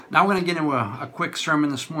Now we're going to get into a quick sermon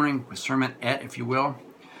this morning, a sermonette, if you will.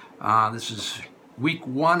 This is week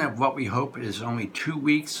one of what we hope is only 2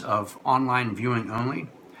 weeks of online viewing only.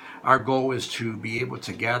 Our goal is to be able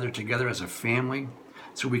to gather together as a family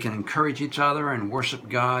so we can encourage each other and worship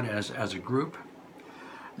God as a group.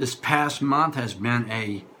 This past month has been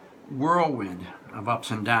a whirlwind of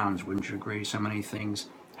ups and downs, wouldn't you agree? So many things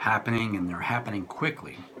happening, and they're happening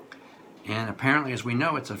quickly. And apparently, as we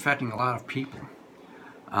know, it's affecting a lot of people.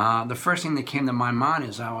 The first thing that came to my mind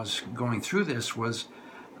as I was going through this was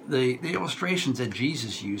the illustrations that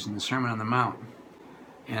Jesus used in the Sermon on the Mount.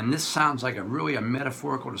 And this sounds like a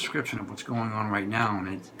metaphorical description of what's going on right now.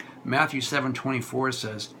 And Matthew 7:24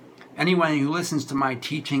 says, "Anyone who listens to my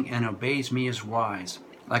teaching and obeys me is wise,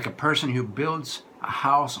 like a person who builds a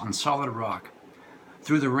house on solid rock.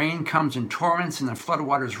 Through the rain comes in torrents and the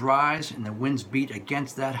floodwaters rise and the winds beat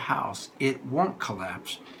against that house. It won't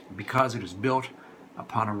collapse because it is built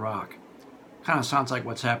upon a rock." Kind of sounds like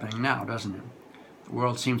what's happening now, doesn't it? The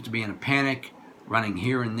world seems to be in a panic, running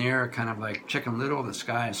here and there, kind of like Chicken Little, the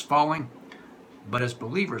sky is falling. But as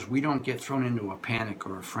believers, we don't get thrown into a panic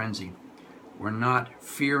or a frenzy. We're not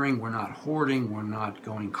fearing, we're not hoarding, we're not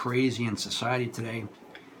going crazy in society today.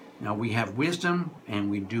 Now, we have wisdom and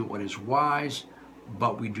we do what is wise,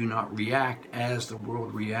 but we do not react as the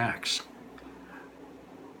world reacts.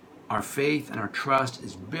 Our faith and our trust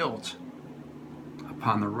is built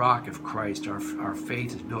upon the rock of Christ. Our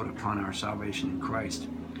faith is built upon our salvation in Christ.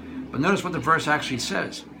 But notice what the verse actually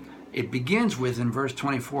says. It begins with, in verse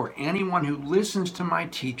 24, "Anyone who listens to my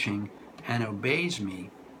teaching and obeys me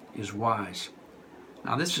is wise."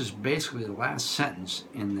 Now, this is basically the last sentence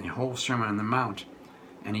in the whole Sermon on the Mount.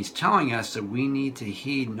 And he's telling us that we need to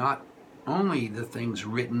heed not only the things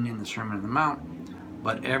written in the Sermon on the Mount,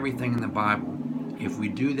 but everything in the Bible. If we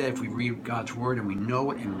do that, if we read God's Word and we know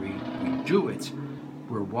it and we do it,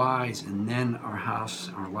 we're wise, and then our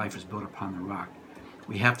house, our life is built upon the rock.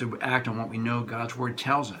 We have to act on what we know God's Word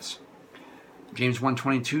tells us. James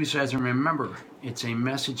 1:22 says, "And remember, it's a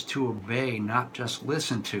message to obey, not just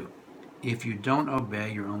listen to. If you don't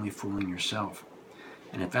obey, you're only fooling yourself."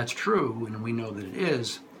 And if that's true, and we know that it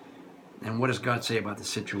is, then what does God say about the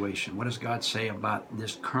situation? What does God say about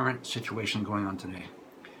this current situation going on today?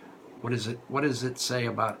 What does it say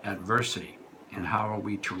about adversity, and how are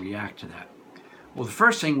we to react to that? Well, the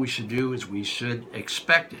first thing we should do is we should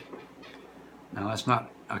expect it. Now, that's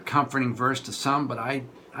not a comforting verse to some, but I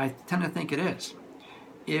tend to think it is.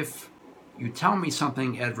 If you tell me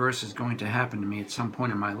something adverse is going to happen to me at some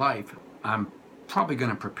point in my life, I'm probably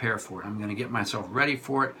going to prepare for it. I'm going to get myself ready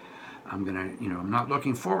for it. I'm not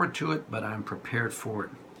looking forward to it, but I'm prepared for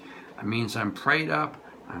it. It means I'm prayed up,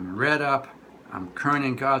 I'm read up, I'm current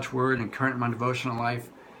in God's Word and current in my devotional life.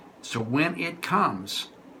 So when it comes,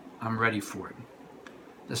 I'm ready for it.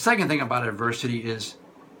 The second thing about adversity is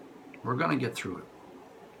we're going to get through it.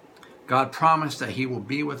 God promised that He will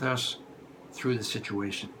be with us through the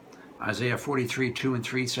situation. Isaiah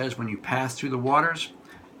 43:2-3 says, "When you pass through the waters,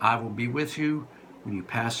 I will be with you. When you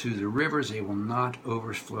pass through the rivers, they will not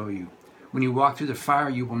overflow you. When you walk through the fire,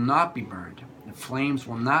 you will not be burned. The flames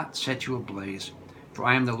will not set you ablaze. For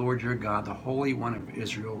I am the Lord your God, the Holy One of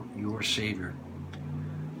Israel, your Savior."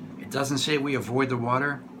 It doesn't say we avoid the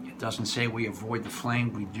water. It doesn't say we avoid the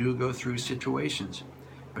flame. We do go through situations.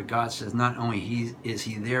 But God says not only is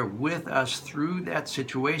He there with us through that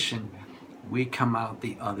situation, we come out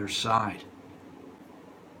the other side.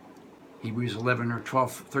 Hebrews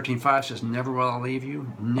 13:5 says, "Never will I leave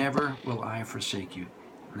you, never will I forsake you."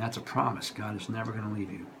 And that's a promise. God is never going to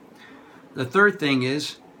leave you. The third thing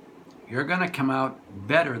is, you're going to come out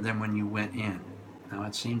better than when you went in. Now,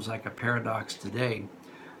 it seems like a paradox today,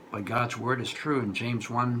 but God's Word is true. And James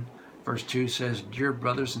 1:2 says, "Dear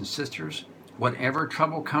brothers and sisters, whatever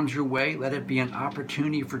trouble comes your way, let it be an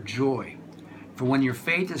opportunity for joy. For when your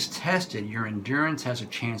faith is tested, your endurance has a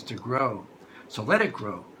chance to grow. So let it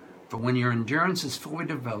grow. For when your endurance is fully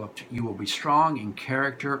developed, you will be strong in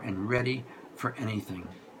character and ready for anything."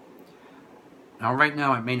 Now, right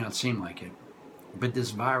now, it may not seem like it, but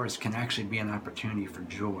this virus can actually be an opportunity for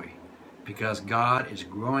joy, because God is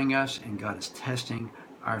growing us and God is testing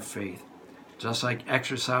our faith. Just like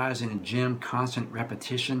exercise in a gym, constant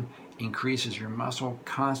repetition increases your muscle.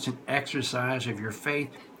 Constant exercise of your faith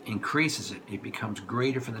increases it. It becomes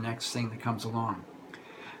greater for the next thing that comes along.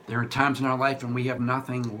 There are times in our life when we have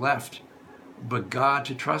nothing left but God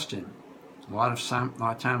to trust in. A lot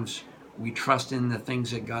of times we trust in the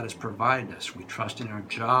things that God has provided us. We trust in our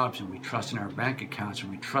jobs, and we trust in our bank accounts,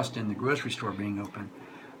 and we trust in the grocery store being open.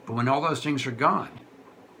 But when all those things are gone,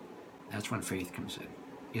 that's when faith comes in.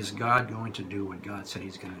 Is God going to do what God said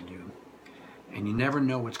He's going to do? And you never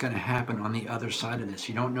know what's going to happen on the other side of this.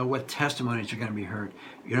 You don't know what testimonies are going to be heard.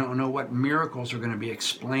 You don't know what miracles are going to be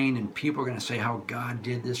explained, and people are going to say how God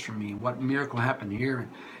did this for me, what miracle happened here,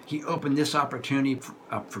 and he opened this opportunity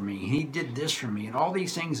up for me. He did this for me, and all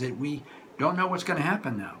these things that we don't know what's going to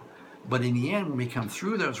happen now. But in the end, when we come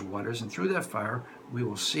through those waters and through that fire, we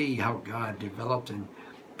will see how God developed and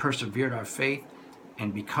persevered our faith.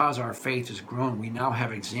 And because our faith has grown, we now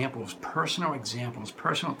have examples, personal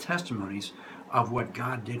testimonies of what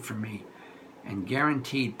God did for me. And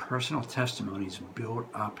guaranteed personal testimonies build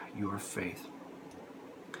up your faith.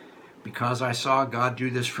 Because I saw God do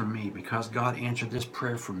this for me, because God answered this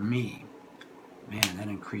prayer for me, man, that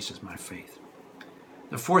increases my faith.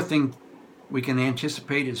 The fourth thing we can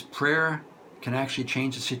anticipate is prayer can actually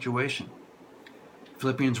change the situation.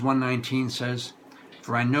 Philippians 1:19 says,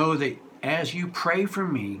 "For I know that as you pray for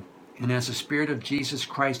me, and as the Spirit of Jesus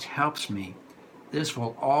Christ helps me, this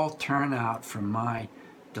will all turn out for my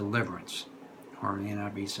deliverance." Or the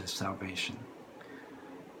NIV says salvation.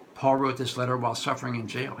 Paul wrote this letter while suffering in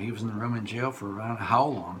jail. He was in the Roman jail for around how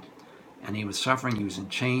long? And he was suffering, he was in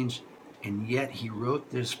chains, and yet he wrote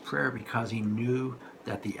this prayer because he knew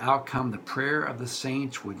that the outcome, the prayer of the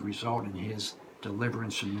saints, would result in his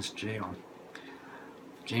deliverance from this jail.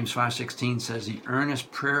 James 5:16 says, "The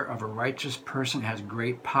earnest prayer of a righteous person has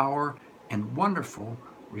great power and wonderful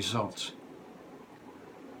results."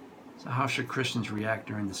 So how should Christians react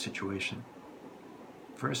during this situation?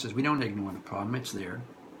 First is we don't ignore the problem. It's there.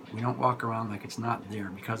 We don't walk around like it's not there,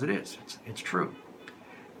 because it is. It's true.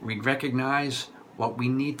 We recognize what we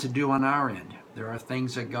need to do on our end. There are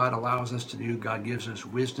things that God allows us to do. God gives us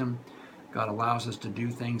wisdom. God allows us to do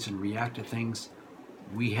things and react to things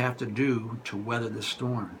we have to do to weather the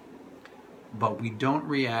storm. But we don't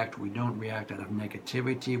react. We don't react out of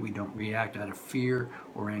negativity. We don't react out of fear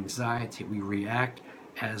or anxiety. We react,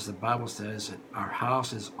 as the Bible says, that our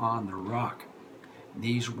house is on the rock.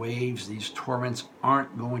 These waves, these torrents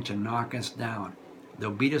aren't going to knock us down.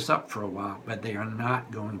 They'll beat us up for a while, but they are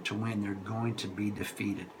not going to win. They're going to be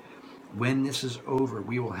defeated. When this is over,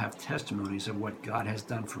 we will have testimonies of what God has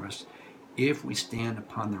done for us if we stand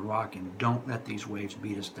upon the rock and don't let these waves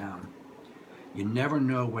beat us down. You never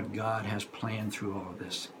know what God has planned through all of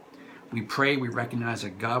this. We pray, we recognize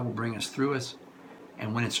that God will bring us through us,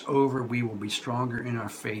 and when it's over, we will be stronger in our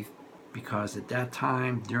faith, because at that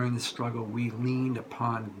time, during the struggle, we leaned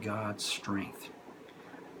upon God's strength.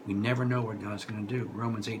 We never know what God's going to do.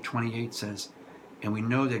 Romans 8:28 says, "And we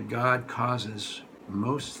know that God causes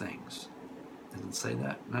most things." Does it say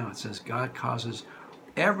that? No, it says God causes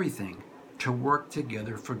everything to work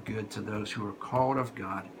together for good to those who are called of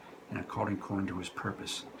God and according to his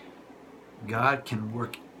purpose. God can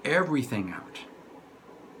work everything out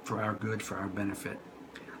for our good, for our benefit.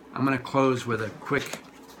 I'm going to close with a quick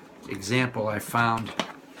example I found.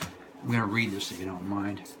 I'm going to read this if you don't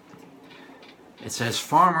mind. It says,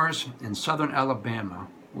 "Farmers in southern Alabama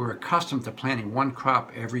were accustomed to planting one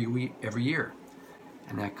crop every year,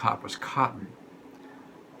 and that crop was cotton.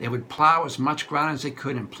 They would plow as much ground as they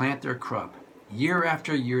could and plant their crop. Year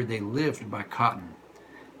after year, they lived by cotton.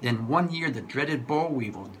 Then one year, the dreaded boll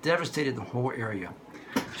weevil devastated the whole area.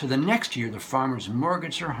 So the next year, the farmers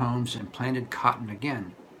mortgaged their homes and planted cotton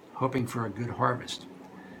again, hoping for a good harvest.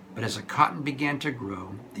 But as the cotton began to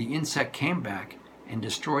grow, the insect came back and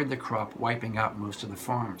destroyed the crop, wiping out most of the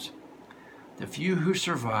farms. The few who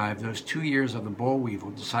survived those 2 years of the boll weevil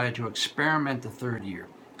decided to experiment the third year.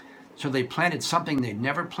 So they planted something they'd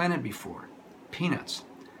never planted before, peanuts.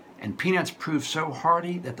 And peanuts proved so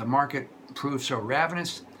hardy that the market proved so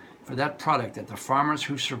ravenous for that product that the farmers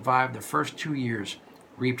who survived the first 2 years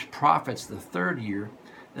reaped profits the third year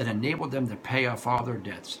that enabled them to pay off all their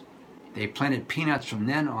debts. They planted peanuts from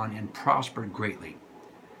then on and prospered greatly.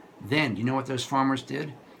 Then, do you know what those farmers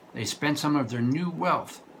did? They spent some of their new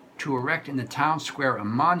wealth to erect in the town square a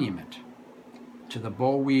monument to the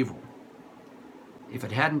boll weevil. If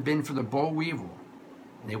it hadn't been for the boll weevil,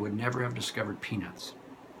 they would never have discovered peanuts.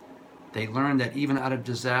 They learned that even out of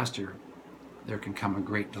disaster, there can come a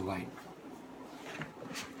great delight."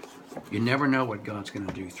 You never know what God's going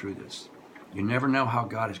to do through this. You never know how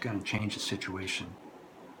God is going to change the situation.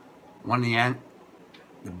 One of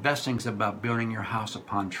the best things about building your house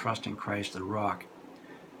upon trust in Christ the rock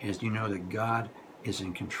is you know that God is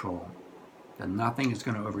in control, that nothing is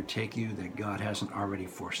going to overtake you that God hasn't already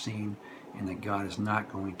foreseen, and that God is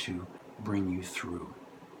not going to bring you through.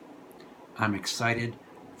 I'm excited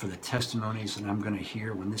for the testimonies that I'm going to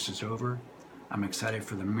hear when this is over. I'm excited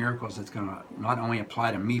for the miracles that's going to not only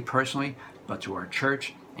apply to me personally, but to our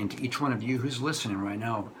church and to each one of you who's listening right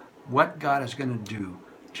now, what God is going to do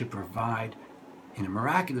to provide in a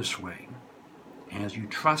miraculous way as you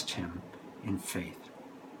trust him in faith.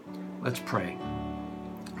 Let's pray.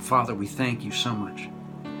 Father, we thank you so much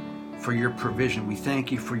for your provision. We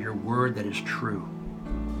thank you for your word that is true.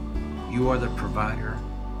 You are the provider.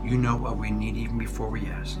 You know what we need even before we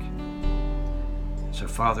ask. So,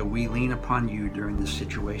 Father, we lean upon you during this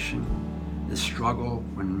situation, this struggle,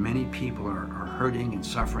 when many people are hurting and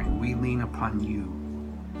suffering. We lean upon you.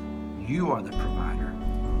 You are the provider.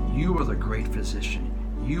 You are the great physician.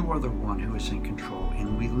 You are the one who is in control,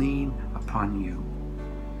 and we lean upon you.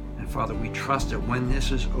 And Father, we trust that when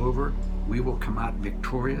this is over, we will come out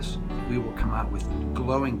victorious. We will come out with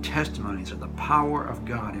glowing testimonies of the power of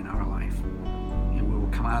God in our life. And we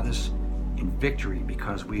will come out of this in victory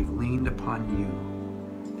because we've leaned upon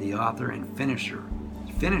you, the author and finisher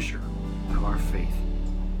of our faith.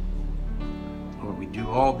 Lord, we do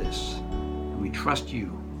all this, and we trust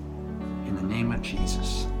you in the name of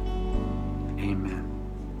Jesus. Amen.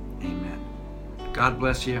 Amen. God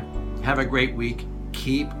bless you. Have a great week.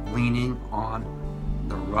 Keep leaning on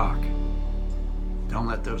the rock. Don't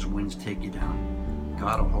let those winds take you down.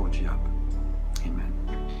 God will hold you up. Amen.